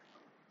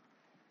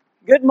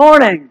Good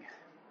morning.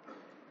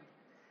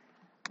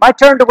 My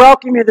turn to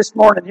welcome you this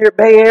morning here at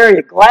Bay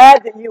Area.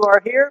 Glad that you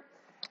are here.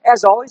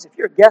 As always, if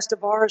you're a guest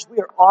of ours, we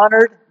are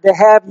honored to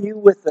have you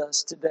with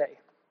us today.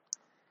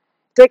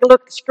 Take a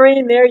look at the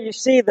screen there. You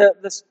see the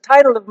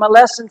title of my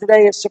lesson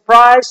today is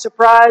Surprise,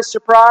 Surprise,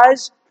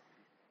 Surprise.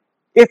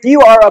 If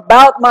you are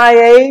about my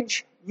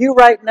age, you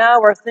right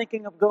now are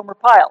thinking of Gomer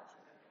Pyle,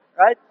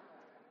 right?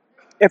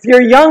 If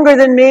you're younger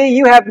than me,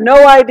 you have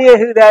no idea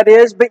who that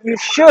is, but you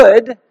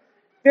should.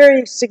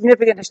 Very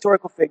significant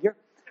historical figure.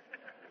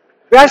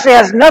 It actually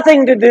has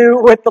nothing to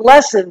do with the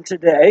lesson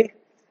today.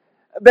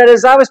 But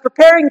as I was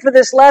preparing for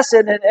this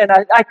lesson, and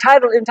I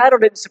entitled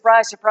it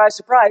Surprise, Surprise,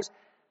 Surprise,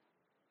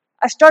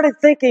 I started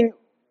thinking,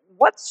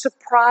 what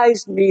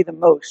surprised me the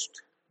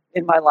most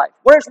in my life?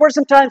 Where's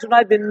some times when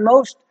I've been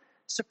most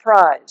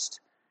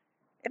surprised?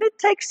 And it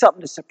takes something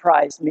to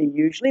surprise me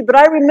usually, but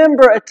I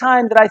remember a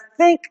time that I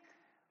think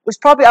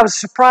I was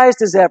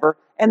surprised as ever,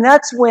 and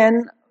that's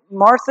when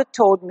Martha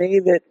told me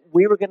that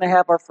we were going to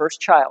have our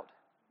first child.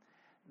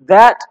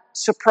 That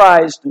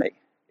surprised me.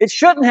 It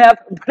shouldn't have,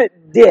 but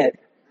it did.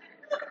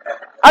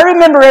 I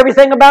remember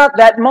everything about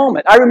that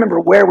moment. I remember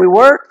where we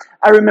were.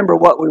 I remember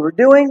what we were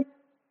doing.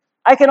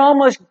 I can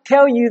almost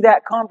tell you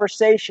that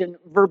conversation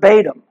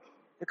verbatim,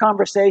 the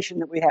conversation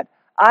that we had.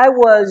 I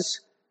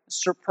was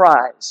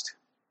surprised.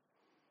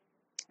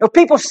 You know,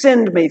 people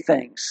send me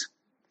things.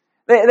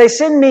 They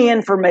send me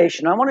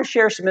information. I want to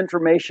share some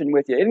information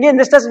with you. And again,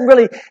 this doesn't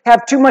really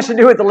have too much to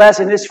do with the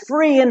lesson. It's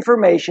free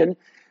information.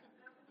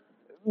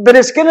 But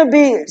it's going to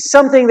be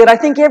something that I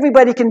think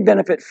everybody can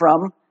benefit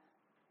from.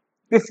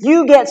 If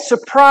you get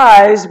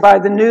surprised by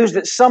the news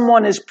that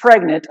someone is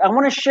pregnant, I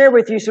want to share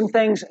with you some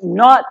things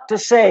not to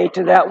say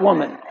to that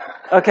woman.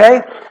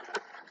 Okay?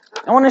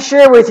 I want to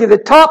share with you the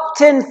top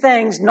 10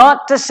 things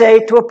not to say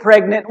to a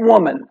pregnant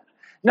woman.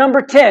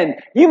 Number 10,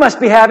 you must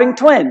be having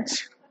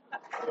twins.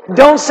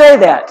 Don't say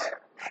that.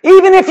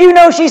 Even if you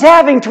know she's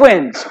having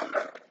twins,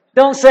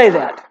 don't say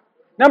that.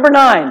 Number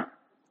 9,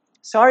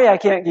 sorry I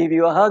can't give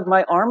you a hug.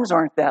 My arms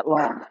aren't that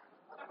long.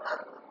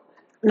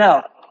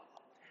 No.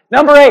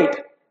 Number 8,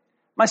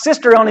 my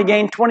sister only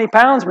gained 20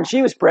 pounds when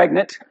she was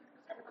pregnant.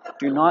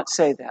 Do not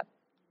say that.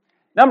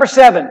 Number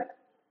 7,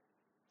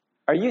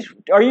 are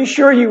you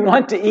sure you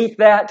want to eat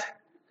that?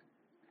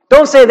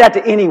 Don't say that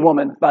to any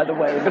woman, by the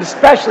way, but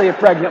especially a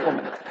pregnant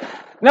woman.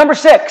 Number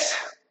 6,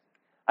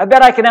 I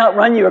bet I can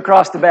outrun you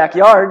across the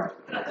backyard.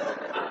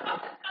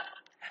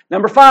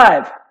 Number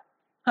 5,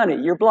 honey,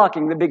 you're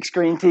blocking the big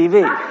screen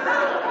TV.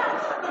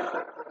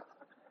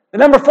 The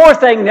number 4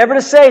 thing never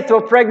to say to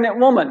a pregnant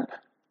woman.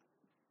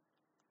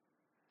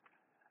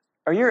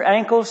 Are your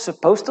ankles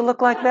supposed to look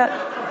like that?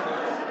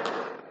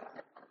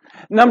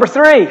 Number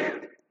 3,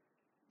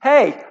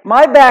 hey,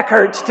 my back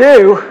hurts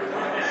too.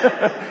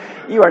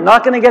 You are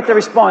not going to get the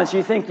response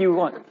you think you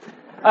want.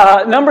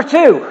 Number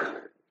 2,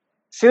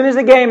 as soon as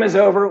the game is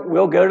over,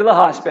 we'll go to the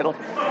hospital.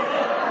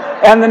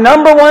 And the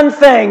number 1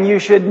 thing you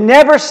should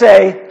never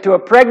say to a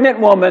pregnant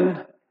woman,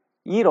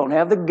 you don't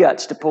have the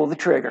guts to pull the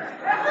trigger.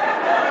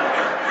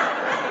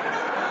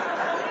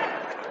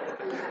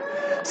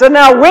 So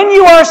now, when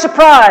you are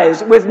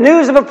surprised with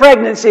news of a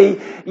pregnancy,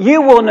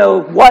 you will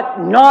know what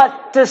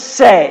not to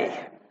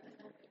say.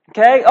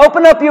 Okay?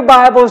 Open up your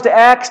Bibles to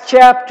Acts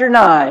chapter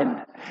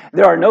 9.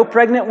 There are no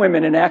pregnant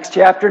women in Acts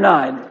chapter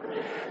 9.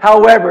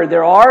 However,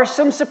 there are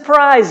some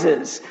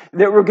surprises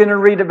that we're going to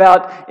read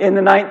about in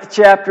the 9th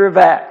chapter of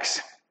Acts.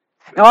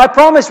 Now, I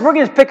promise we're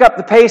going to pick up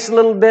the pace a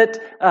little bit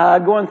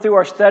going through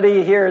our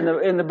study here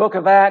in the book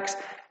of Acts.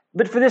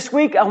 But for this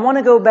week, I want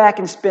to go back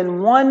and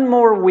spend one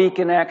more week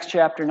in Acts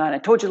chapter 9. I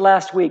told you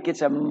last week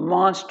it's a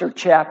monster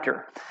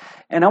chapter.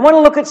 And I want to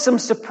look at some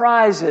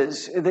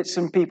surprises that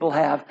some people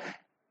have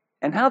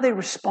and how they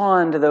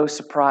respond to those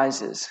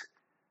surprises.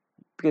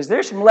 Because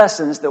there's some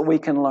lessons that we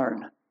can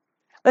learn.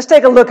 Let's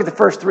take a look at the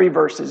first 3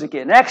 verses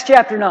again. Acts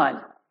chapter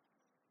 9.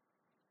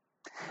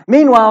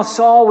 Meanwhile,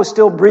 Saul was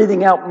still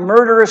breathing out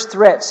murderous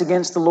threats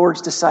against the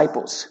Lord's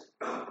disciples.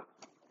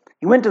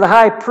 He went to the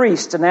high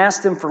priest and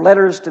asked him for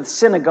letters to the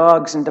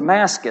synagogues in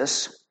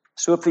Damascus,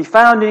 so if he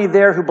found any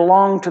there who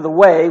belonged to the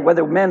way,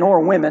 whether men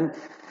or women,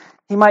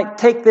 he might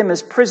take them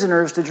as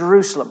prisoners to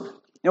Jerusalem.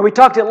 We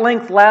talked at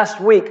length last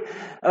week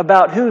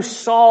about who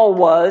Saul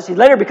was. He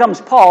later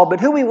becomes Paul, but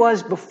who he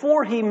was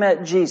before he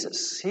met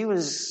Jesus. He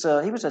was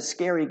a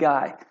scary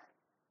guy.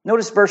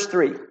 Notice verse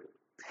 3.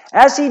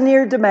 As he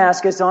neared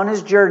Damascus on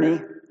his journey,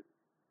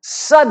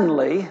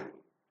 suddenly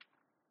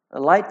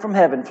a light from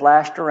heaven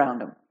flashed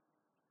around him.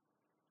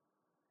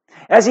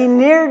 As he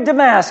neared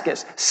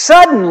Damascus,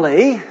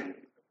 suddenly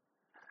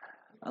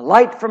a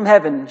light from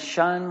heaven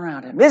shone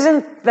around him.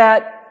 Isn't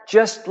that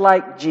just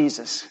like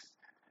Jesus?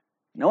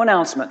 No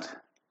announcement,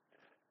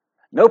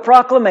 no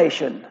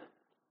proclamation,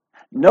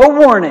 no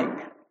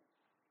warning.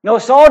 No,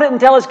 Saul didn't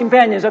tell his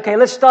companions, okay,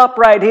 let's stop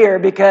right here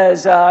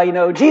because,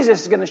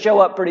 Jesus is going to show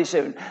up pretty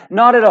soon.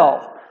 Not at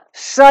all.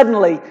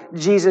 Suddenly,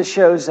 Jesus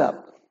shows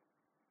up.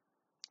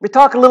 We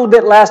talked a little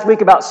bit last week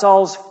about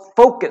Saul's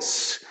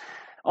focus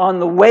on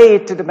the way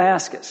to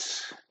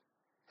Damascus.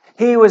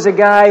 He was a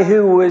guy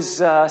who was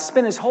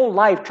spent his whole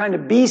life trying to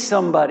be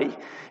somebody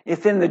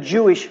within the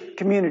Jewish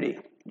community.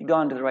 He'd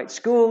gone to the right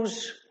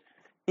schools.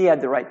 He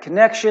had the right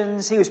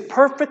connections. He was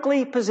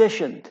perfectly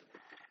positioned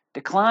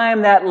to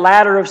climb that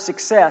ladder of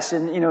success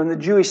in the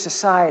Jewish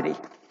society.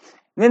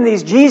 And then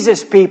these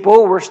Jesus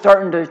people were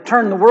starting to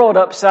turn the world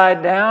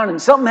upside down,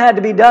 and something had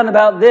to be done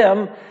about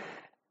them.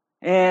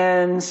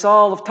 And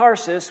Saul of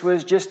Tarsus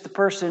was just the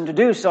person to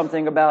do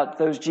something about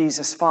those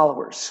Jesus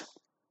followers.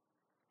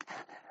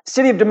 The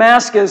city of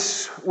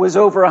Damascus was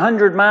over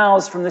 100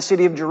 miles from the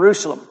city of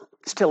Jerusalem.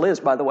 Still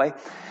is, by the way.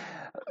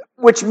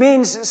 Which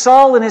means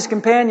Saul and his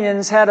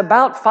companions had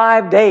about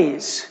 5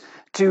 days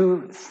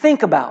to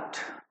think about,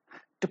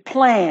 to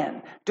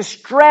plan, to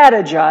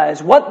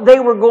strategize what they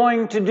were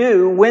going to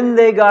do when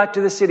they got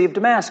to the city of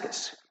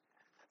Damascus.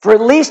 For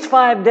at least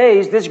 5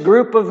 days, this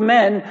group of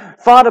men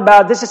thought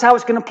about, this is how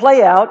it's going to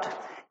play out.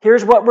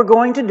 Here's what we're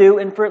going to do.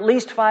 And for at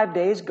least 5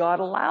 days, God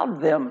allowed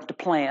them to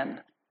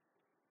plan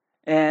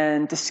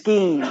and to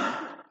scheme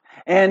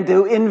and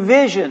to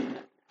envision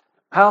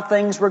how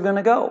things were going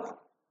to go.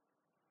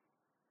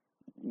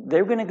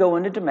 They were going to go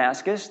into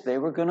Damascus. They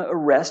were going to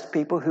arrest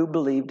people who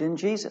believed in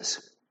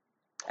Jesus.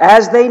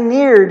 As they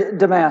neared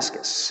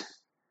Damascus,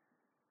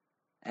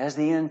 as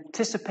the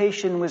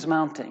anticipation was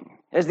mounting,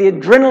 as the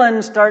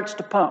adrenaline starts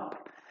to pump,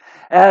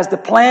 as the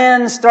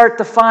plans start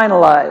to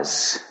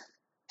finalize,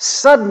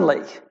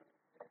 suddenly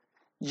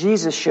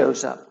Jesus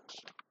shows up.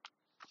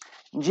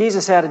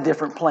 Jesus had a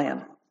different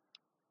plan.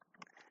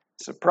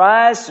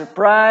 Surprise,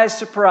 surprise,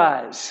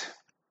 surprise.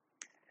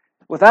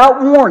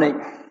 Without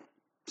warning,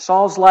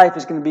 Saul's life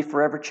is going to be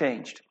forever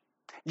changed.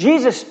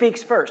 Jesus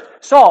speaks first.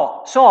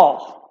 Saul,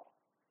 Saul.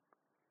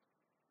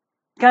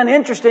 Kind of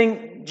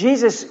interesting,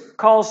 Jesus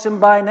calls him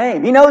by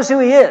name. He knows who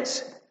he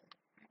is.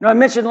 I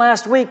mentioned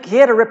last week, he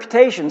had a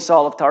reputation,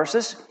 Saul of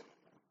Tarsus.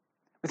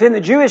 Within the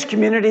Jewish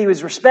community, he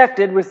was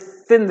respected.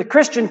 Within the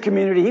Christian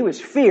community, he was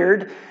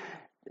feared.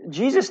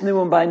 Jesus knew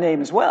him by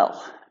name as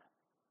well.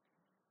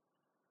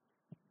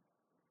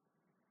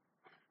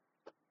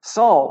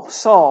 Saul,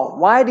 Saul,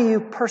 why do you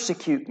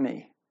persecute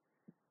me?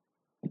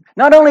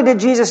 Not only did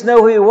Jesus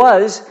know who he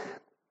was,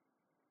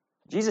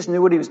 Jesus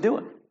knew what he was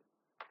doing.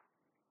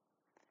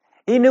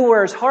 He knew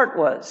where his heart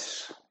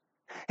was.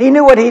 He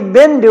knew what he'd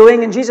been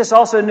doing, and Jesus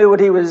also knew what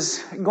he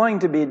was going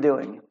to be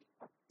doing.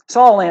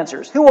 Saul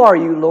answers, "Who are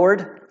you,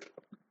 Lord?"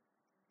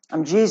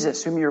 "I'm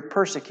Jesus, whom you're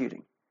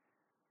persecuting."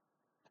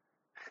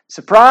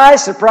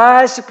 Surprise,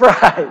 surprise,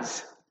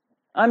 surprise.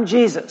 I'm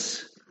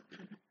Jesus.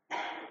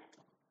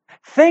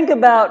 Think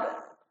about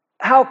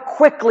how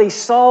quickly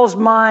Saul's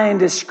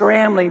mind is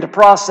scrambling to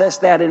process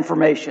that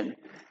information.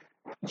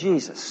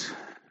 Jesus,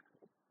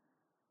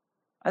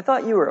 I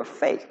thought you were a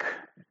fake.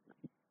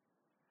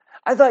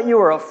 I thought you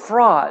were a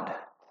fraud.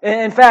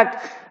 In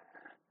fact,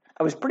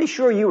 I was pretty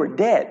sure you were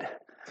dead.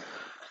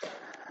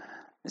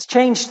 It's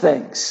changed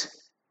things.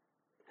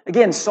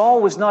 Again,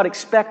 Saul was not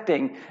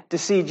expecting to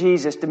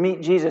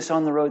meet Jesus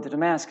on the road to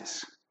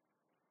Damascus.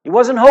 He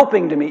wasn't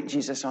hoping to meet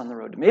Jesus on the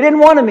road to Damascus. He didn't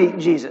want to meet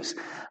Jesus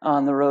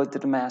on the road to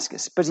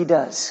Damascus, but he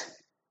does.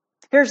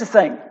 Here's the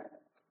thing.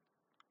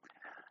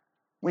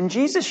 When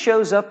Jesus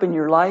shows up in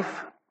your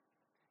life,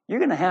 you're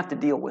going to have to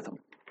deal with him.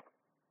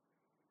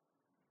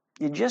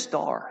 You just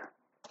are.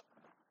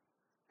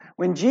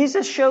 When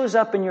Jesus shows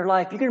up in your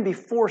life, you're going to be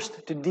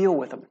forced to deal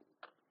with him.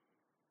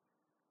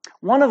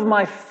 One of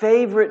my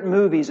favorite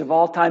movies of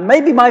all time,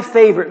 maybe my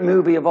favorite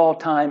movie of all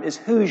time, is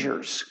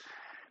Hoosiers.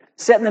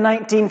 Set in the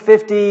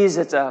 1950s,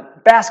 it's a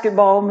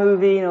basketball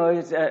movie.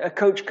 A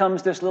coach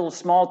comes to this little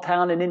small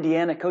town in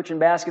Indiana coaching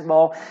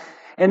basketball.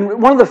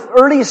 And one of the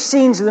earliest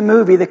scenes of the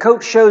movie, the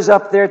coach shows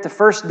up there at the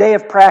first day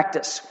of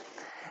practice.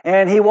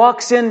 And he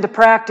walks into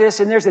practice,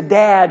 and there's a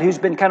dad who's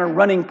been kind of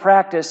running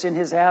practice in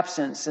his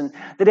absence. And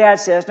the dad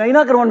says, "No, you're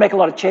not going to want to make a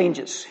lot of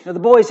changes. The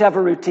boys have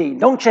a routine.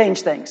 Don't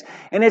change things."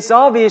 And it's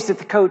obvious that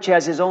the coach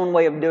has his own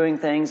way of doing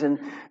things, and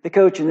the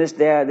coach and this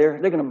dad, they're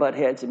going to butt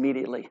heads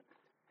immediately.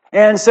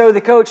 And so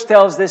the coach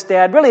tells this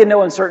dad, really in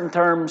no uncertain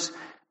terms,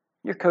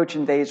 "Your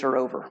coaching days are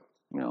over.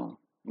 Why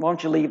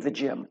don't you leave the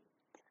gym?"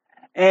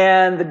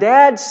 And the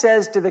dad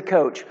says to the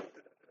coach,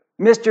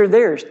 "Mister,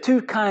 there's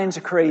two kinds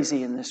of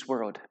crazy in this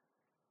world.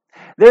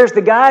 There's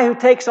the guy who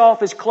takes off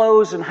his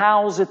clothes and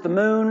howls at the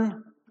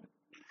moon.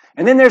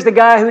 And then there's the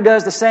guy who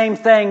does the same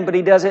thing, but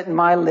he does it in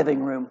my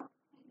living room."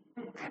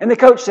 And the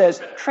coach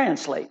says,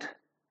 "Translate."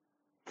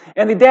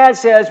 And the dad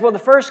says, "Well, the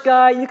first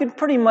guy, you can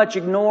pretty much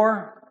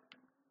ignore.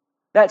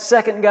 That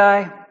second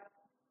guy,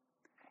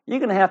 you're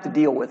going to have to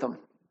deal with him."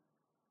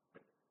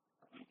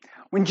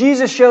 When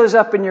Jesus shows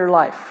up in your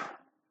life,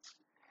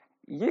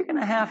 you're going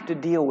to have to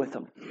deal with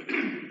him.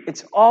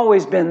 It's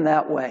always been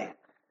that way.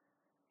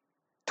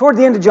 Toward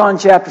the end of John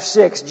chapter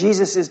 6,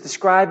 Jesus is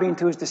describing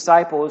to his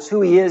disciples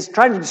who he is,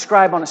 trying to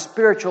describe on a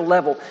spiritual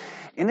level.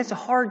 And it's a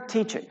hard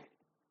teaching.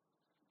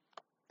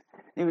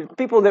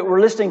 People that were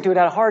listening to it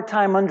had a hard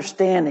time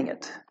understanding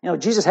it.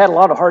 Jesus had a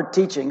lot of hard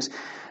teachings.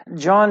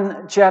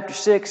 John chapter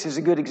 6 is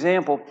a good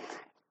example.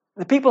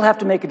 The people have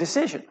to make a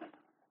decision.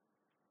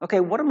 Okay,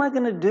 what am I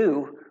going to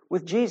do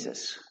with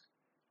Jesus?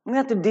 I'm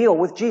going to have to deal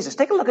with Jesus.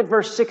 Take a look at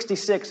verse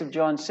 66 of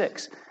John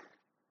 6.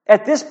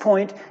 At this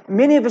point,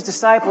 many of his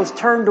disciples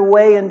turned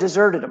away and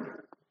deserted him.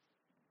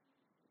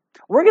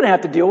 We're going to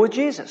have to deal with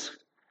Jesus.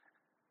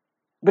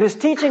 But his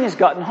teaching has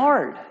gotten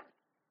hard.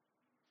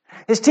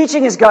 His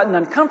teaching has gotten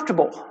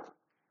uncomfortable.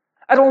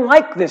 I don't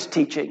like this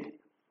teaching.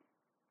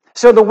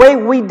 So the way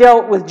we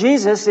dealt with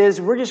Jesus is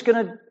we're just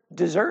going to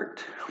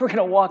desert. We're going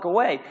to walk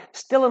away.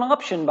 Still an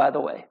option, by the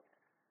way.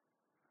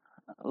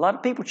 A lot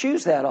of people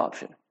choose that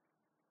option.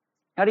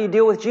 How do you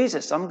deal with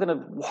Jesus? I'm going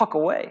to walk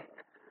away.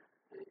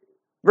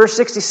 Verse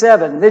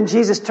 67, then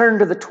Jesus turned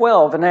to the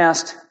 12 and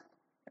asked,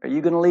 are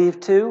you going to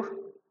leave too?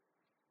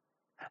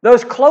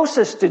 Those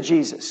closest to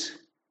Jesus,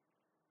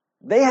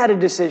 they had a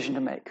decision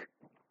to make.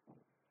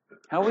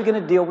 How are we going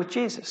to deal with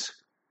Jesus?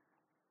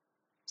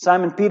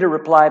 Simon Peter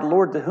replied,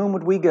 Lord, to whom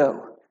would we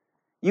go?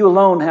 You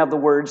alone have the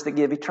words that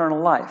give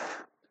eternal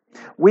life.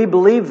 We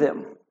believe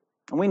them,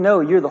 and we know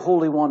you're the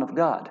Holy One of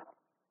God.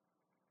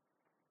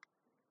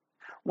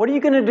 What are you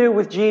going to do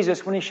with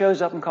Jesus when he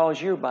shows up and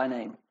calls you by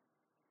name?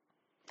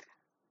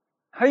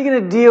 How are you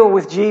going to deal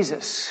with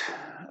Jesus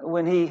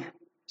when he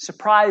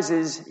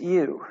surprises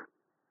you?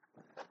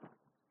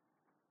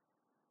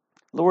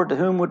 Lord, to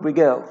whom would we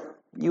go?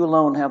 You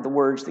alone have the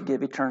words that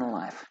give eternal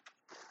life.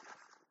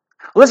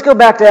 Let's go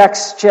back to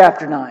Acts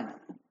chapter 9.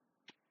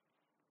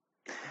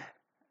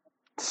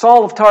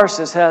 Saul of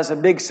Tarsus has a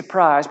big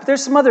surprise, but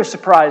there's some other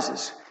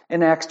surprises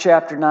in Acts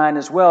chapter 9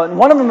 as well. And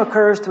one of them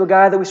occurs to a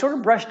guy that we sort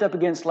of brushed up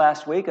against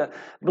last week, a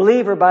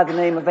believer by the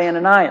name of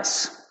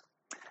Ananias.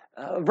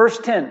 Verse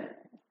 10.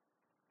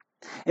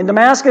 In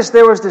Damascus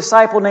there was a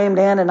disciple named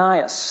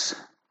Ananias.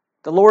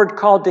 The Lord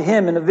called to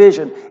him in a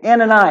vision,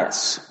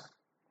 Ananias.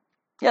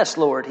 Yes,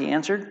 Lord, he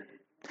answered.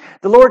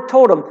 The Lord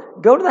told him,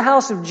 go to the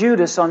house of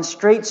Judas on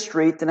Straight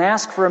Street and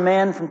ask for a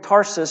man from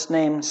Tarsus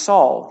named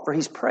Saul, for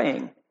he's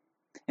praying.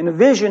 In a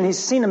vision, he's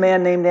seen a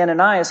man named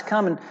Ananias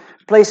come and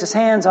place his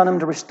hands on him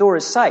to restore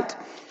his sight.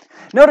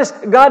 Notice,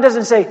 God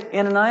doesn't say,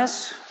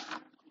 Ananias,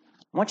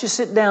 I want you to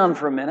sit down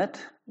for a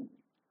minute.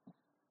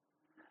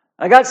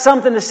 I got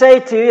something to say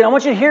to you, and I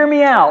want you to hear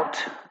me out.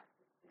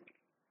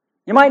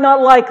 You might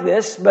not like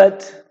this,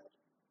 but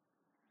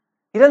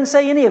he doesn't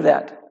say any of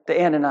that to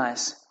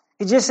Ananias.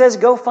 He just says,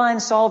 go find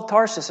Saul of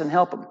Tarsus and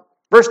help him.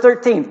 Verse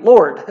 13,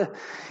 Lord,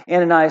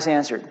 Ananias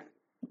answered,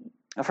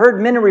 I've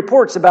heard many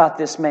reports about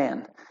this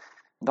man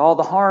and all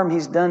the harm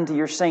he's done to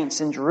your saints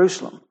in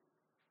Jerusalem.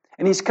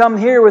 And he's come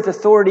here with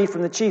authority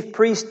from the chief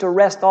priest to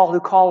arrest all who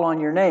call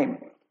on your name.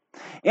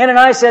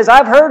 Ananias says,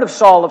 I've heard of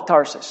Saul of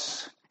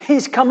Tarsus.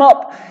 He's come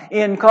up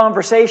in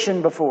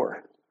conversation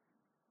before.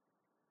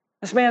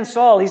 This man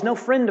Saul, he's no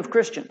friend of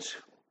Christians.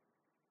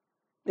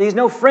 He's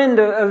no friend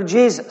of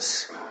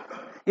Jesus.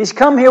 He's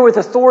come here with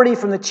authority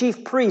from the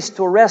chief priest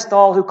to arrest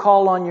all who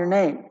call on your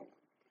name.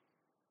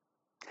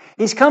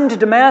 He's come to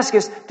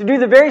Damascus to do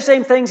the very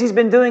same things he's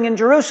been doing in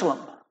Jerusalem.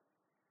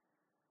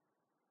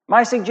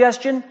 My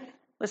suggestion,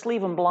 let's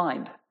leave him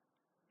blind.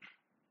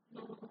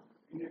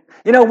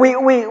 You know,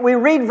 we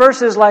read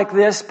verses like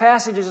this,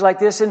 passages like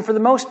this, and for the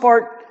most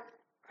part,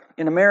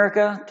 in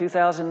America,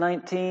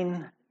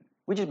 2019,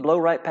 we just blow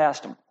right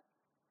past them.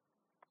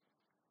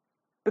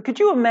 But could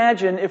you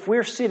imagine if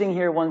we're sitting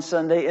here one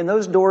Sunday and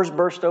those doors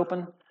burst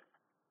open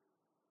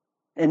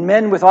and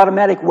men with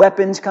automatic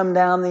weapons come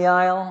down the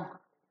aisle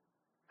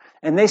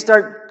and they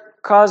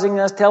start telling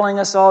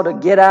us all to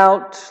get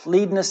out,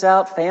 leading us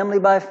out family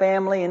by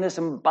family into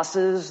some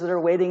buses that are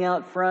waiting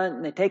out front,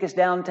 and they take us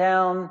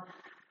downtown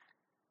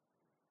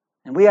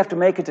and we have to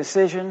make a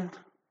decision.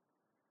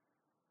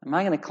 Am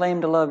I going to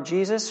claim to love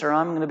Jesus or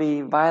I'm going to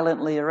be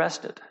violently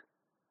arrested?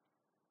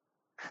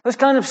 Those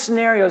kind of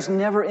scenarios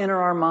never enter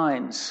our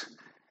minds.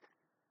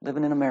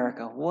 Living in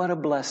America, what a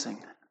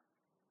blessing.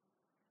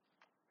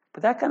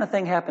 But that kind of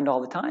thing happened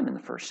all the time in the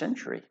first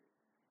century.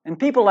 And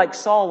people like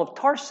Saul of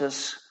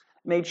Tarsus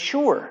made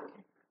sure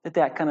that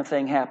that kind of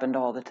thing happened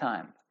all the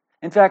time.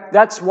 In fact,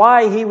 that's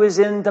why he was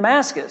in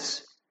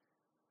Damascus,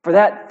 for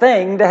that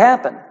thing to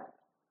happen.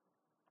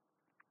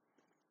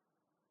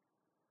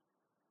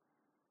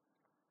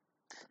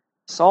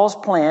 Saul's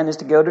plan is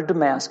to go to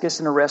Damascus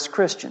and arrest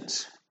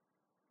Christians.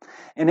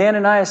 And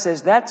Ananias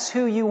says, that's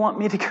who you want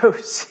me to go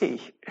see.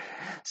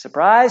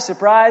 Surprise,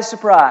 surprise,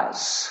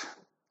 surprise.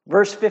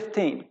 Verse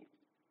 15.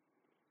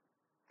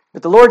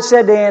 But the Lord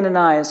said to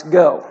Ananias,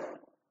 go.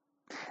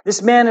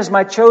 This man is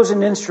my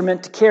chosen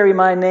instrument to carry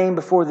my name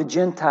before the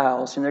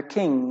Gentiles and their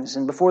kings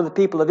and before the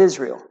people of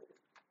Israel.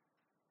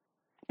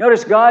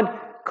 Notice God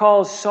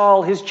calls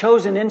Saul his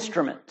chosen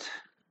instrument.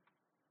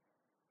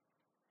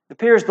 It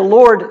appears the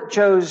Lord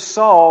chose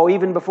Saul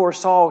even before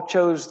Saul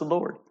chose the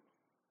Lord.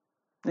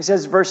 He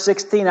says, verse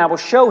 16, I will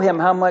show him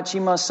how much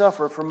he must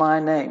suffer for my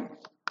name.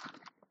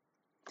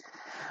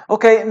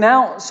 Okay,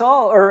 now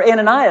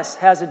Ananias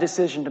has a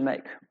decision to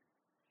make.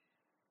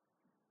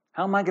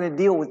 How am I going to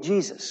deal with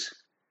Jesus?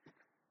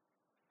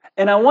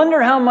 And I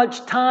wonder how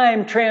much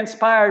time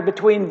transpired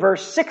between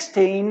verse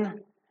 16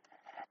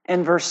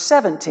 and verse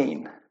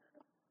 17.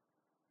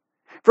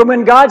 From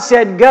when God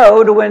said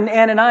go to when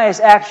Ananias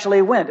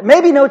actually went.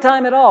 Maybe no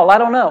time at all. I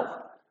don't know.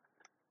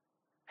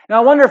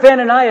 Now I wonder if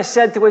Ananias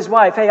said to his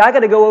wife, hey, I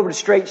got to go over to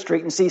Straight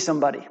Street and see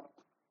somebody.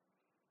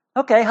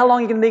 Okay, how long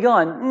are you going to be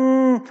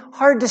gone?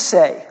 Hard to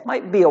say.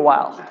 Might be a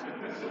while.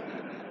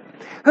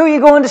 Who are you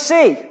going to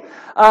see?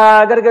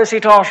 I got to go see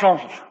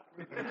Tarsus.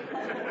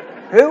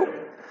 Who?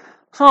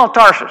 Saul of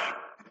Tarsus.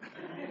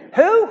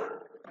 Who?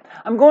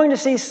 I'm going to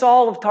see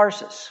Saul of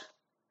Tarsus.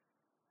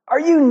 Are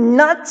you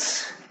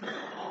nuts?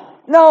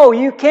 No,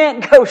 you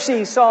can't go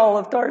see Saul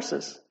of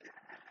Tarsus.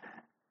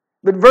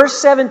 But verse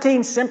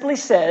 17 simply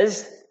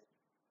says,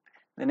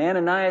 then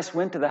Ananias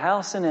went to the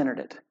house and entered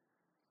it.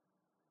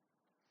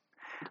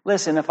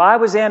 Listen, if I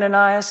was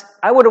Ananias,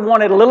 I would have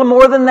wanted a little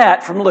more than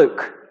that from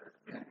Luke.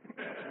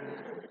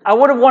 I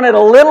would have wanted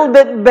a little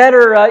bit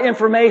better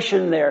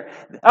information there.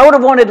 I would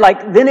have wanted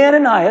then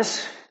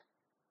Ananias,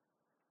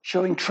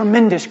 showing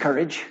tremendous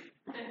courage,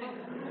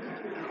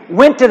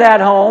 went to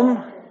that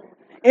home,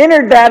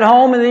 entered that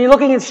home, and then you're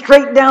looking it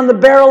straight down the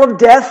barrel of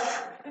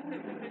death,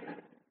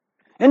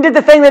 and did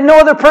the thing that no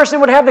other person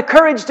would have the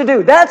courage to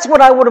do. That's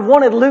what I would have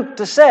wanted Luke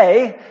to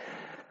say.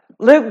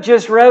 Luke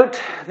just wrote,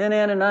 then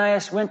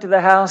Ananias went to the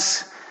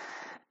house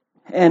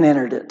and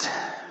entered it.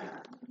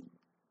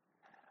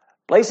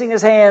 Placing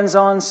his hands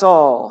on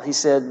Saul, he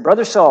said,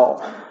 Brother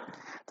Saul,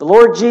 the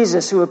Lord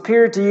Jesus, who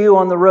appeared to you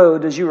on the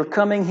road as you were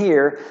coming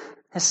here,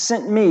 has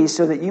sent me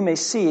so that you may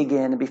see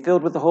again and be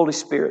filled with the Holy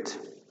Spirit.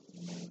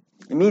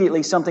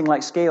 Immediately something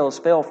like scales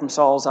fell from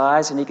Saul's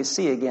eyes and he could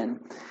see again.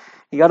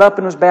 He got up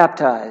and was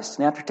baptized,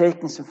 and after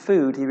taking some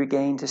food, he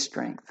regained his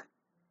strength.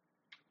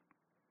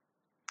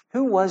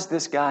 Who was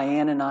this guy,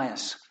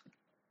 Ananias?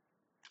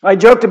 I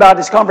joked about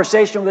his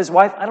conversation with his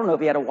wife. I don't know if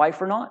he had a wife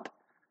or not.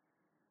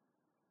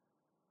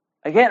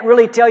 I can't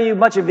really tell you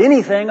much of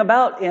anything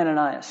about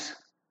Ananias.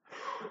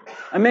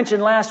 I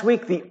mentioned last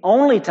week the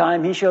only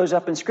time he shows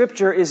up in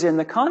Scripture is in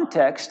the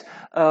context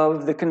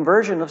of the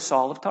conversion of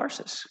Saul of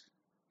Tarsus.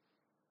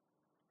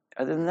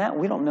 Other than that,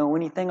 we don't know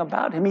anything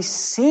about him. He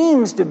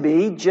seems to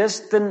be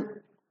just an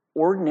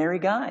ordinary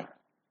guy.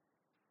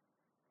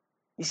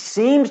 He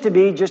seems to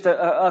be just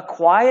a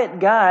quiet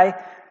guy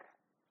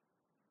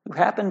who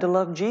happened to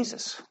love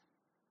Jesus.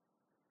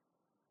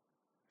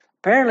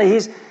 Apparently,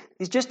 he's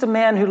just a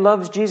man who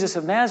loves Jesus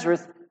of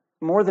Nazareth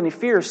more than he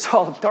fears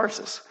Saul of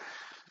Tarsus.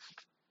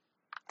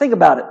 Think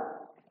about it.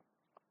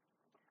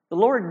 The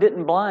Lord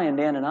didn't blind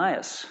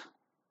Ananias.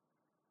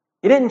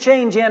 He didn't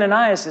change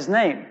Ananias'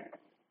 name.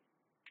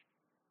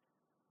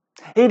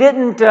 He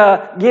didn't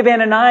give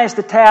Ananias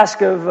the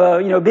task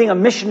of being a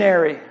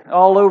missionary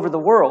all over the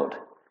world.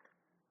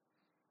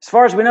 As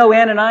far as we know,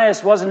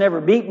 Ananias wasn't ever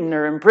beaten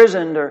or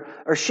imprisoned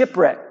or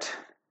shipwrecked.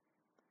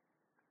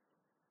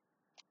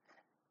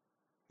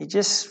 He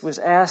just was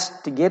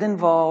asked to get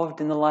involved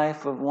in the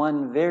life of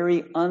one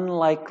very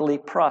unlikely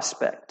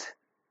prospect.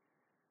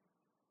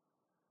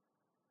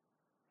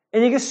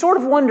 And you can sort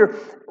of wonder,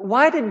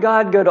 why did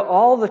God go to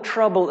all the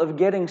trouble of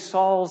getting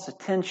Saul's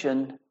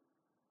attention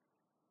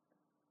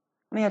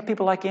when he had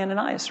people like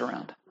Ananias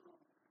around?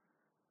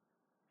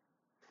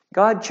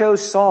 God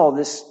chose Saul,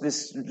 this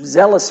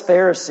zealous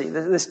Pharisee,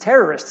 this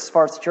terrorist as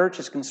far as the church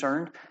is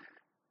concerned,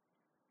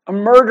 a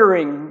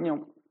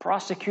murdering,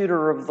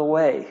 prosecutor of the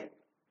way.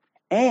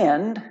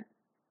 And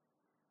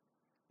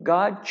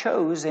God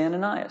chose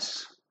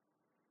Ananias,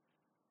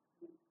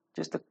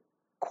 just a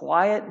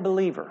quiet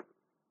believer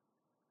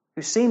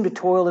who seemed to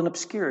toil in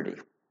obscurity.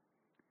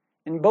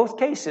 In both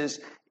cases,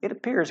 it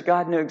appears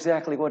God knew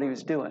exactly what he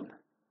was doing.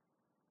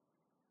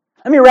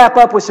 Let me wrap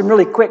up with some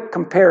really quick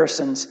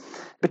comparisons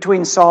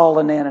between Saul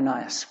and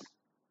Ananias.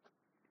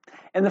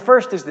 And the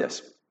first is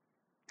this.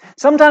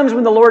 Sometimes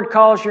when the Lord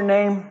calls your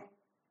name,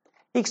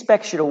 he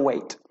expects you to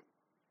wait.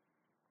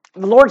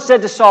 The Lord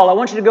said to Saul, I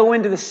want you to go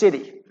into the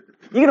city.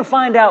 You're going to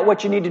find out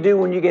what you need to do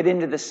when you get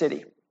into the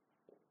city.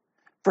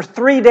 For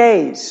 3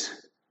 days,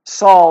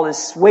 Saul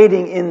is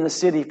waiting in the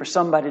city for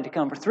somebody to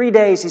come. For 3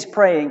 days, he's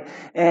praying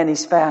and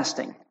he's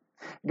fasting.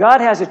 God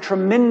has a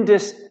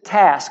tremendous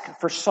task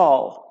for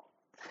Saul.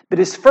 But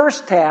his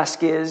first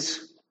task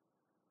is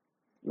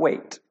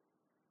wait.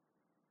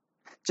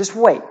 Just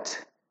wait.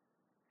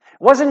 It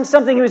wasn't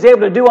something he was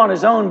able to do on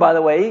his own, by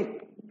the way.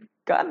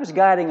 God was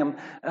guiding him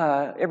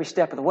every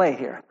step of the way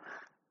here.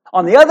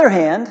 On the other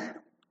hand,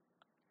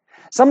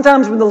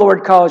 sometimes when the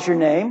Lord calls your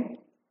name,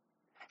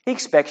 he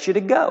expects you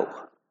to go.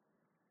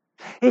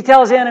 He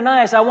tells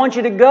Ananias, I want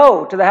you to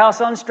go to the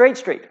house on Straight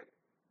Street.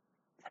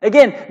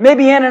 Again,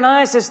 maybe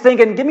Ananias is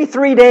thinking, give me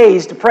 3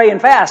 days to pray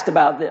and fast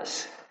about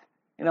this.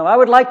 I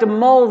would like to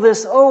mull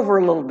this over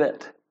a little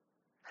bit.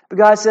 But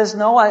God says,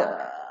 no,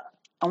 I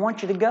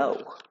want you to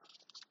go.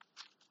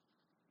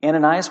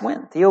 Ananias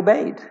went. He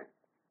obeyed. He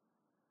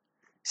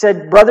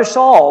said, Brother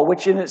Saul,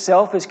 which in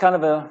itself is kind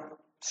of a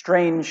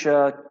strange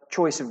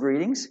choice of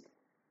greetings.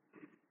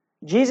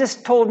 Jesus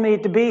told me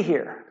to be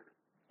here.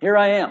 Here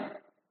I am.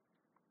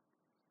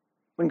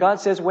 When God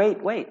says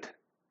wait, wait.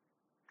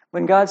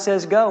 When God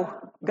says go,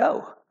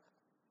 go.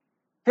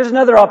 Here's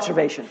another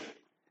observation.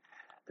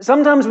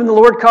 Sometimes when the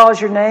Lord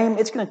calls your name,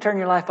 it's going to turn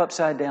your life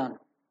upside down.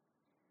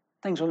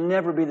 Things will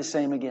never be the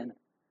same again.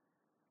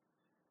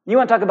 You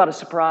want to talk about a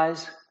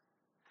surprise?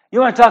 You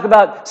want to talk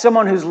about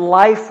someone whose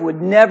life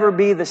would never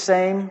be the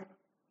same?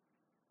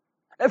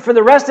 For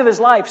the rest of his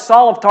life,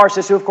 Saul of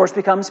Tarsus, who of course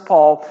becomes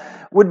Paul,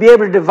 would be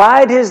able to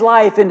divide his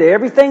life into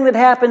everything that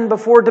happened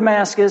before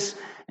Damascus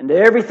and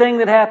everything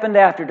that happened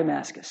after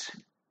Damascus.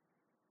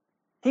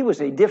 He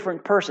was a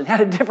different person,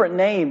 had a different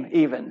name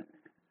even.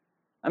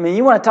 I mean,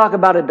 you want to talk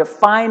about a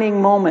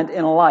defining moment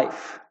in a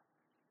life.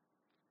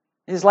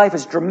 His life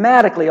is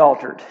dramatically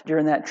altered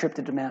during that trip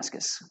to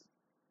Damascus.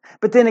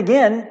 But then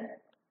again,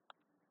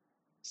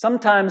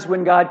 sometimes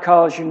when God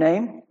calls your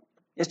name,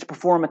 is to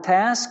perform a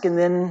task and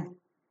then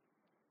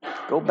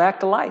go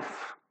back to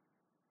life.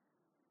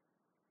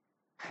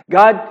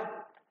 God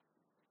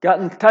got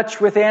in touch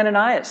with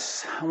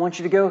Ananias. I want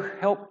you to go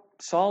help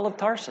Saul of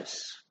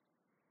Tarsus.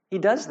 He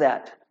does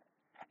that.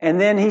 And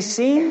then he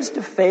seems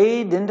to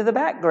fade into the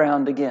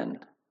background again.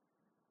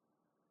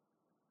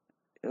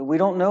 We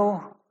don't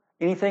know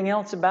anything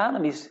else about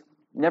him. He's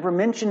never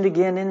mentioned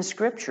again in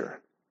Scripture.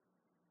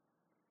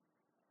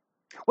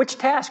 Which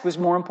task was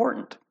more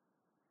important?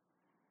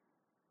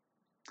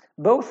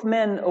 Both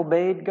men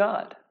obeyed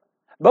God.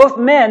 Both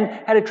men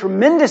had a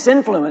tremendous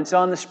influence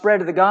on the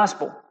spread of the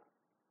gospel.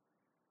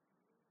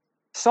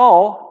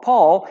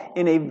 Paul,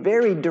 in a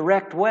very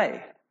direct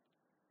way.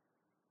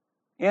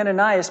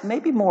 Ananias,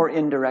 maybe more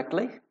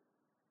indirectly,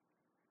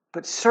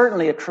 but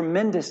certainly a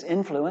tremendous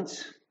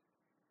influence.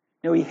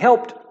 He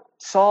helped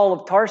Saul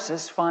of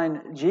Tarsus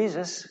find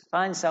Jesus,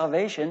 find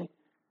salvation.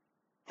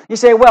 You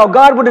say, well,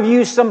 God would have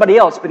used somebody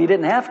else, but he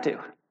didn't have to.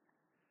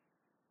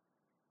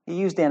 He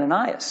used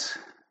Ananias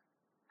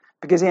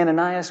because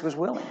Ananias was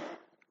willing.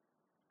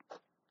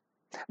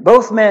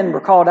 Both men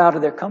were called out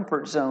of their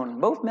comfort zone.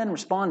 Both men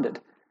responded.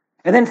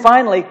 And then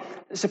finally,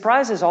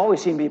 surprises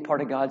always seem to be a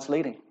part of God's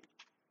leading.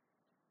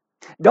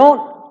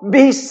 Don't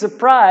be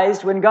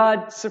surprised when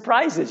God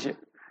surprises you.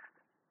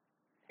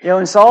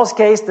 In Saul's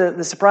case,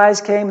 the surprise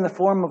came in the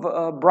form of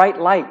a bright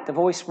light, the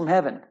voice from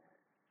heaven.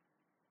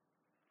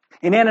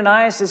 In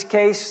Ananias'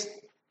 case,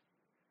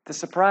 the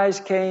surprise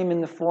came in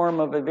the form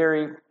of a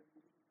very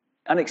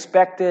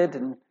unexpected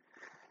and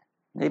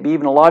maybe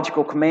even a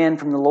logical command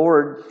from the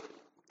Lord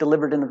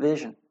delivered in a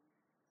vision.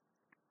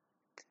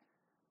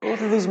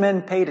 Both of these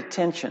men paid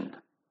attention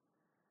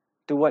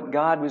to what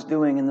God was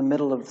doing in the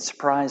middle of the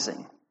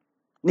surprising.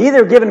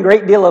 Neither given a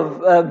great deal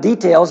of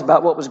details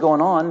about what was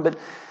going on, but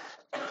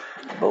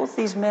both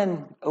these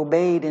men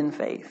obeyed in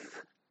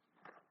faith.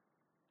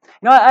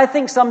 I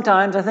think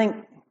sometimes, I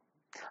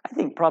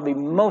think probably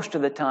most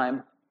of the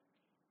time,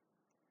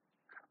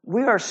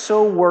 we are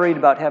so worried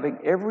about having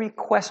every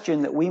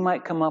question that we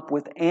might come up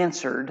with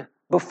answered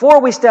before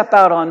we step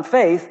out on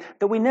faith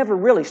that we never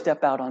really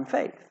step out on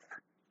faith.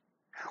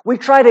 We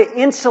try to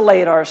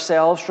insulate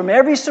ourselves from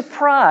every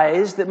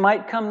surprise that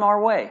might come our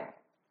way.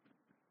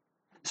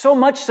 So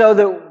much so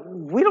that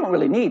we don't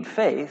really need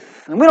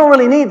faith, and we don't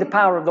really need the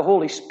power of the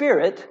Holy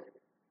Spirit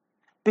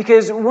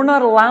because we're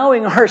not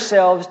allowing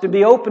ourselves to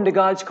be open to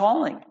God's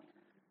calling.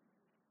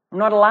 We're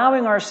not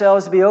allowing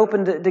ourselves to be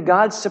open to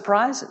God's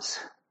surprises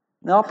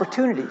and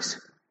opportunities.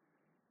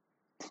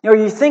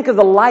 You think of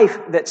the life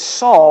that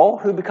Saul,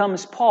 who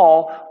becomes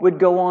Paul, would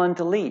go on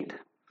to lead.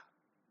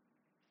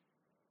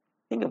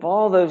 Think of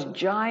all those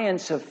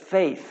giants of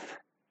faith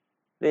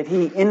that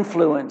he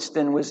influenced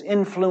and was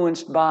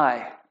influenced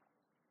by.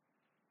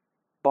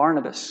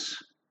 Barnabas,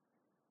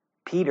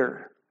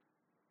 Peter,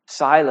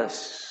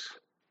 Silas,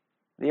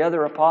 the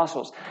other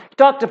apostles. You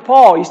talk to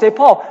Paul, you say,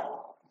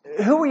 Paul,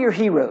 who were your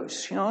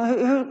heroes?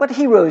 What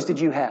heroes did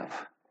you have?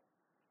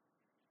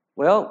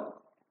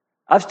 Well,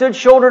 I've stood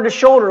shoulder to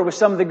shoulder with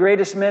some of the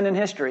greatest men in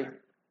history.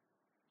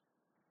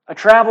 I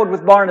traveled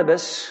with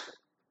Barnabas,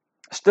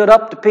 stood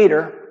up to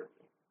Peter.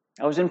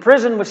 I was in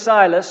prison with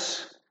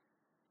Silas.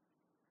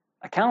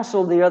 I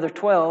counseled the other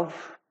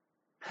 12.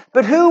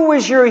 But who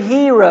was your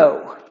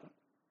hero?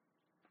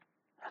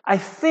 I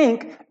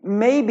think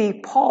maybe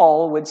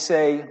Paul would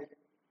say,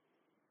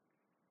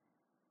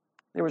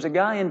 there was a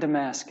guy in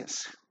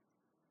Damascus.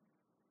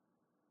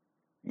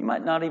 You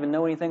might not even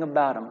know anything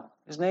about him.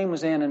 His name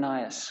was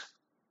Ananias.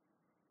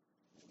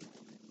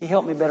 He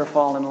helped me better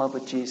fall in love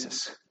with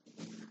Jesus.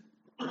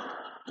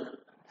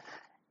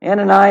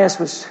 Ananias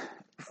was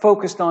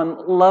focused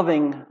on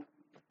loving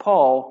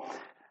Paul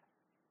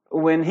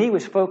when he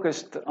was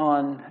focused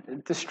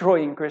on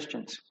destroying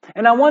Christians.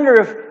 And I wonder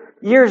if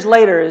years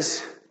later,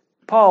 as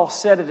Paul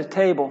sat at a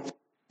table,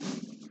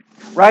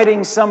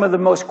 writing some of the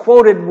most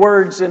quoted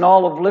words in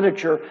all of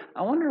literature,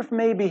 I wonder if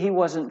maybe he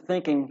wasn't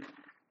thinking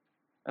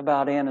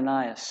about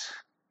Ananias.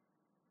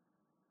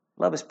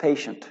 Love is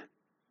patient.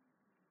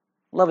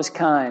 Love is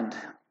kind.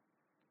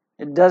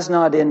 It does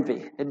not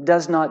envy. It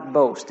does not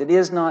boast. It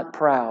is not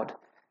proud.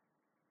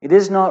 It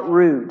is not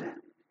rude.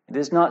 It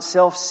is not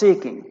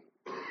self-seeking.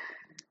 It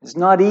is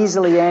not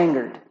easily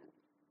angered.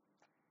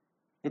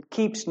 It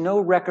keeps no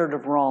record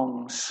of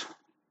wrongs.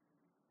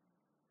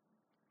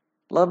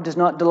 Love does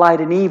not delight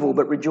in evil,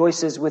 but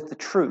rejoices with the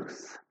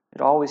truth.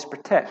 It always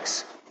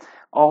protects,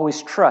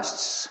 always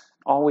trusts,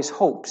 always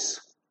hopes,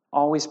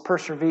 always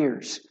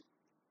perseveres.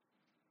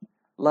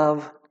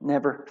 Love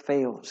never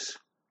fails.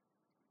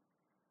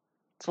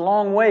 It's a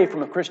long way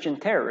from a Christian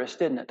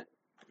terrorist, isn't it?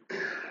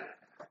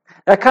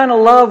 That kind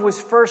of love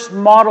was first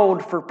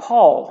modeled for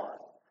Paul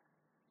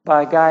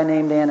by a guy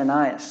named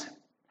Ananias.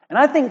 And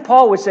I think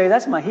Paul would say,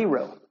 that's my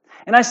hero.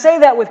 And I say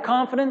that with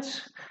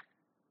confidence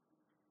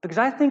because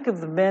I think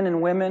of the men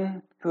and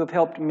women who have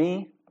helped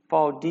me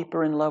fall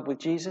deeper in love with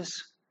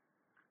Jesus.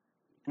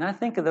 And I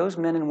think of those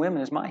men and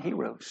women as my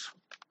heroes.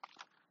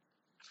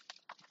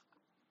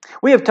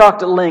 We have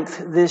talked at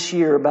length this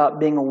year about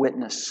being a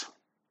witness,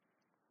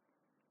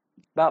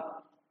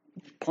 about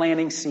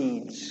planting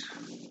seeds,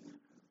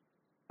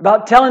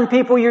 about telling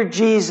people your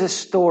Jesus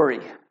story.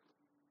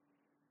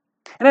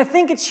 And I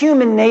think it's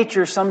human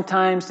nature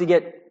sometimes to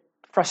get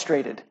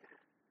frustrated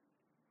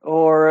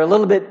or a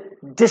little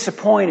bit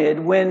disappointed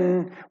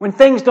when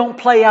things don't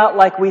play out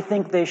like we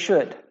think they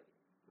should.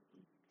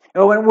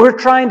 When we're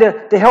trying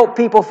to help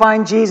people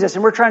find Jesus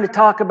and we're trying to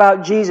talk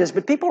about Jesus,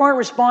 but people aren't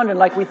responding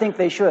like we think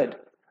they should,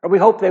 or we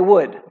hope they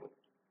would.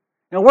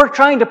 We're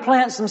trying to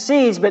plant some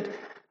seeds, but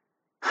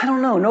I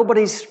don't know,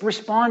 nobody's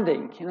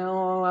responding.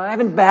 I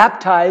haven't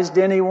baptized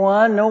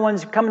anyone, no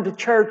one's coming to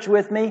church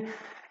with me,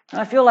 and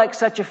I feel like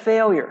such a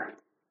failure.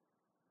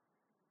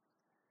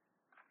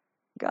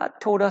 God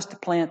told us to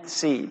plant the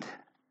seed.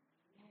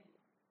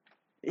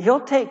 He'll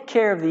take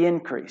care of the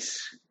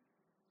increase.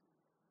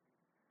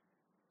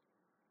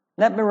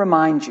 Let me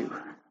remind you,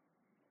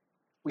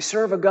 we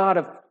serve a God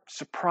of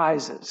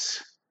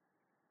surprises.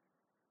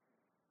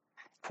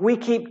 If we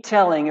keep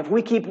telling, if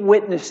we keep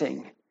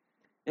witnessing,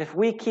 if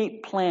we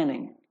keep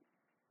planning,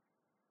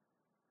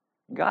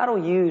 God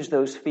will use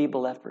those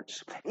feeble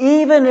efforts,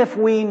 even if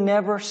we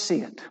never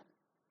see it,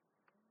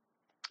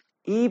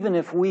 even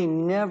if we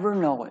never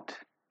know it,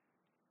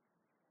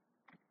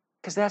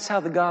 because that's how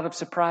the God of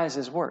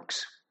surprises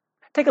works.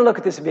 Take a look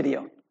at this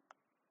video.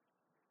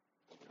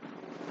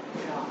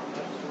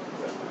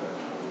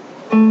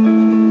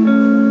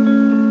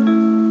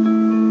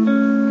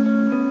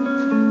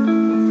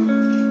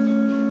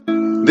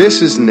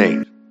 This is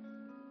Nate.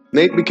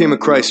 Nate became a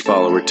Christ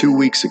follower 2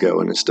 weeks ago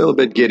and is still a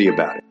bit giddy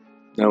about it,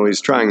 though he's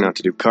trying not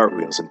to do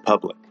cartwheels in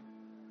public.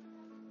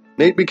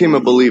 Nate became a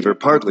believer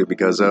partly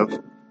because of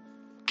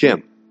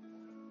Kim.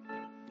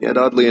 Yet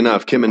oddly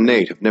enough, Kim and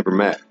Nate have never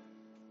met.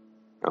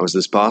 How is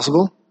this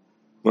possible?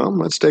 Well,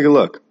 let's take a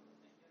look.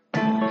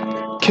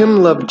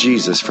 Kim loved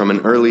Jesus from an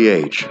early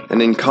age,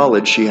 and in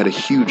college she had a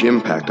huge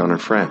impact on her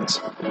friends.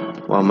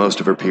 While most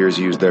of her peers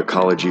used their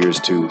college years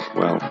to,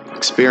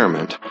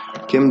 experiment,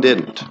 Kim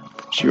didn't.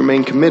 She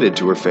remained committed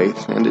to her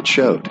faith, and it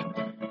showed.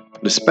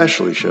 It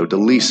especially showed to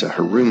Lisa,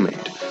 her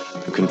roommate,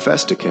 who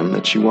confessed to Kim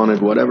that she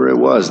wanted whatever it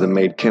was that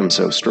made Kim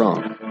so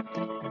strong.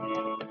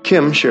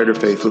 Kim shared her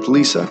faith with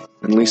Lisa,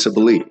 and Lisa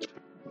believed.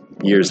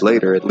 Years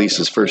later, at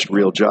Lisa's first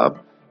real job,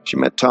 she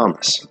met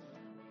Thomas.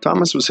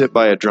 Thomas was hit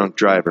by a drunk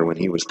driver when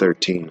he was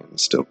 13 and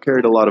still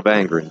carried a lot of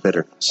anger and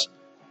bitterness.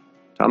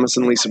 Thomas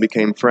and Lisa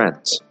became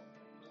friends.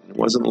 It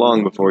wasn't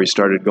long before he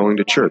started going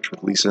to church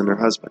with Lisa and her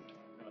husband.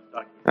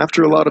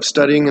 After a lot of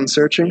studying and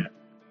searching,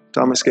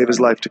 Thomas gave his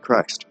life to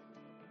Christ.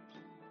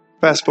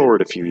 Fast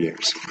forward a few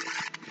years.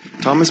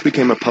 Thomas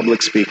became a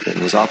public speaker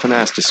and was often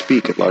asked to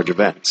speak at large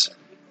events.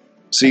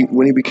 See,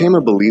 when he became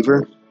a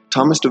believer,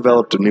 Thomas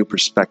developed a new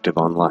perspective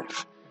on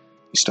life.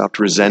 He stopped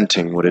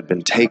resenting what had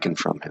been taken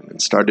from him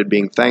and started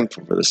being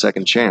thankful for the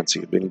second chance he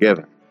had been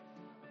given.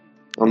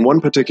 On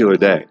one particular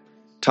day,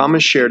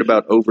 Thomas shared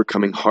about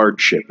overcoming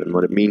hardship and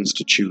what it means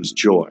to choose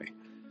joy.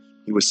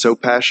 He was so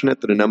passionate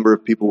that a number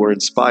of people were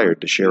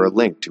inspired to share a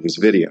link to his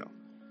video.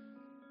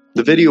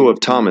 The video of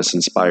Thomas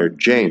inspired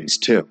James,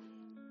 too.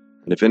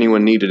 And if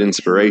anyone needed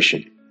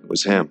inspiration, it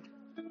was him.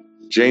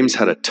 James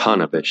had a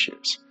ton of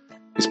issues.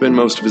 He spent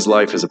most of his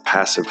life as a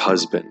passive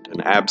husband,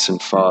 an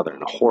absent father,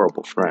 and a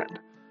horrible friend.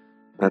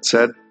 That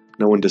said,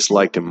 no one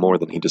disliked him more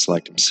than he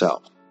disliked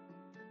himself.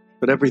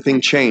 But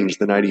everything changed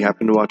the night he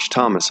happened to watch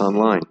Thomas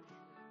online.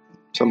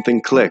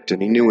 Something clicked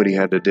and he knew what he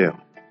had to do.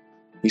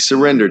 He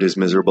surrendered his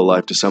miserable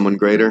life to someone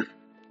greater,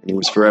 and he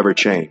was forever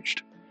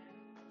changed.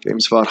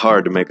 James fought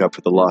hard to make up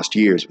for the lost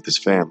years with his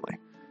family.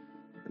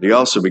 And he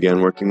also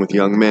began working with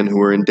young men who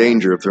were in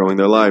danger of throwing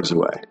their lives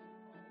away.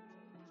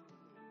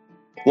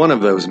 One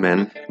of those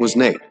men was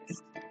Nate.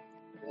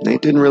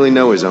 Nate didn't really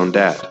know his own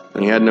dad,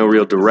 and he had no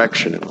real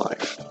direction in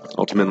life,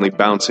 ultimately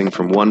bouncing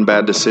from one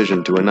bad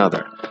decision to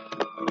another.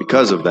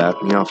 Because of that,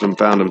 he often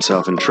found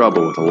himself in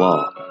trouble with the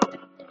law.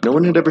 No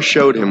one had ever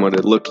showed him what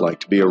it looked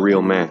like to be a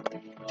real man.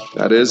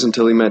 That is,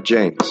 until he met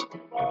James.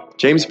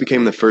 James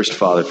became the first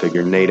father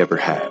figure Nate ever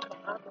had.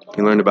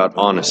 He learned about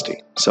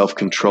honesty,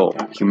 self-control,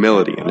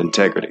 humility, and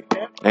integrity,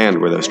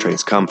 and where those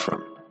traits come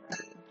from.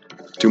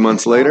 2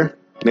 months later,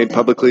 Nate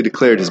publicly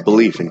declared his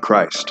belief in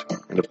Christ,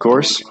 and of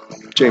course,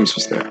 James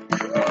was there.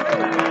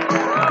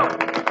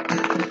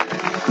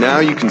 Now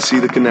you can see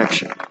the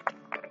connection.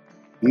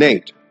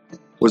 Nate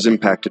was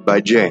impacted by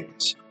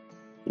James,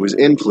 who was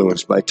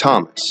influenced by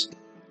Thomas.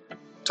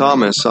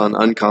 Thomas saw an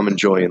uncommon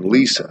joy in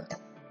Lisa,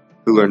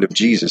 who learned of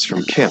Jesus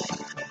from Kim.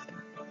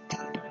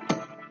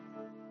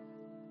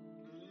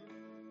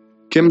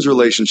 Kim's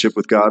relationship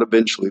with God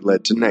eventually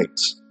led to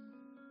Nate's.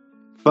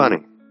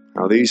 Funny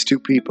how these two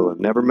people have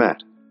never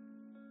met.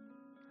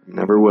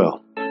 Never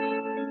will.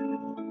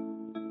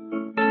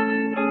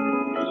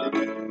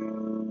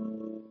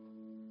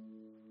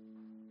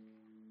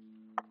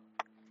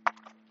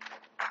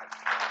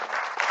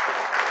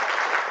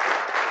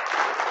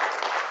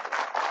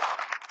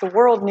 The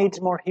world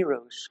needs more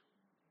heroes.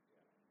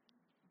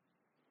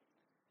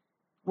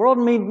 The world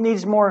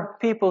needs more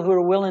people who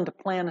are willing to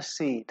plant a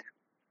seed,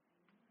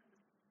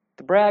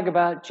 to brag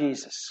about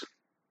Jesus,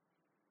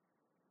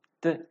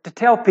 to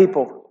tell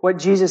people what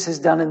Jesus has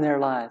done in their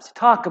lives, to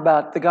talk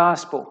about the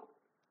gospel.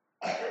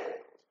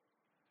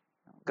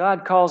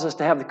 God calls us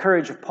to have the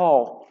courage of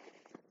Paul,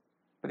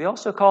 but He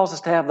also calls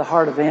us to have the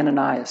heart of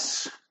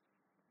Ananias.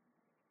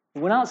 He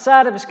went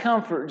outside of his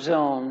comfort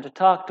zone to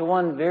talk to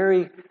one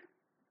very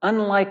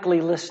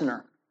unlikely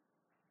listener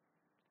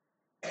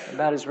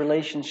about his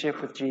relationship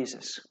with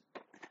Jesus.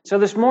 So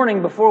this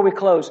morning, before we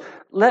close,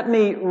 let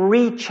me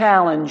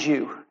re-challenge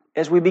you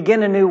as we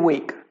begin a new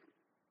week.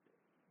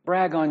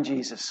 Brag on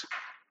Jesus.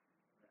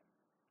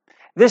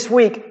 This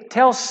week,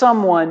 tell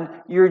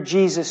someone your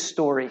Jesus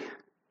story.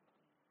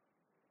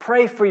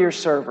 Pray for your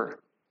server.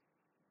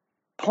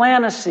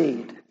 Plant a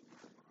seed.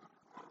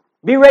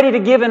 Be ready to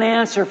give an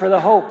answer for the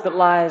hope that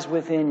lies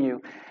within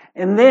you.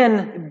 And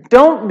then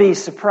don't be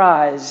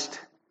surprised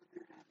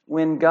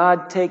when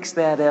God takes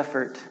that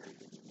effort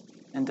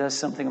and does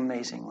something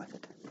amazing with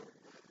it.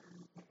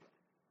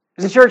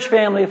 As a church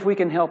family, if we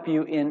can help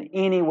you in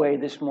any way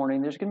this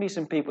morning, there's going to be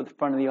some people at the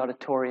front of the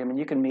auditorium, and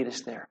you can meet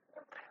us there.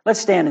 Let's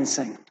stand and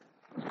sing.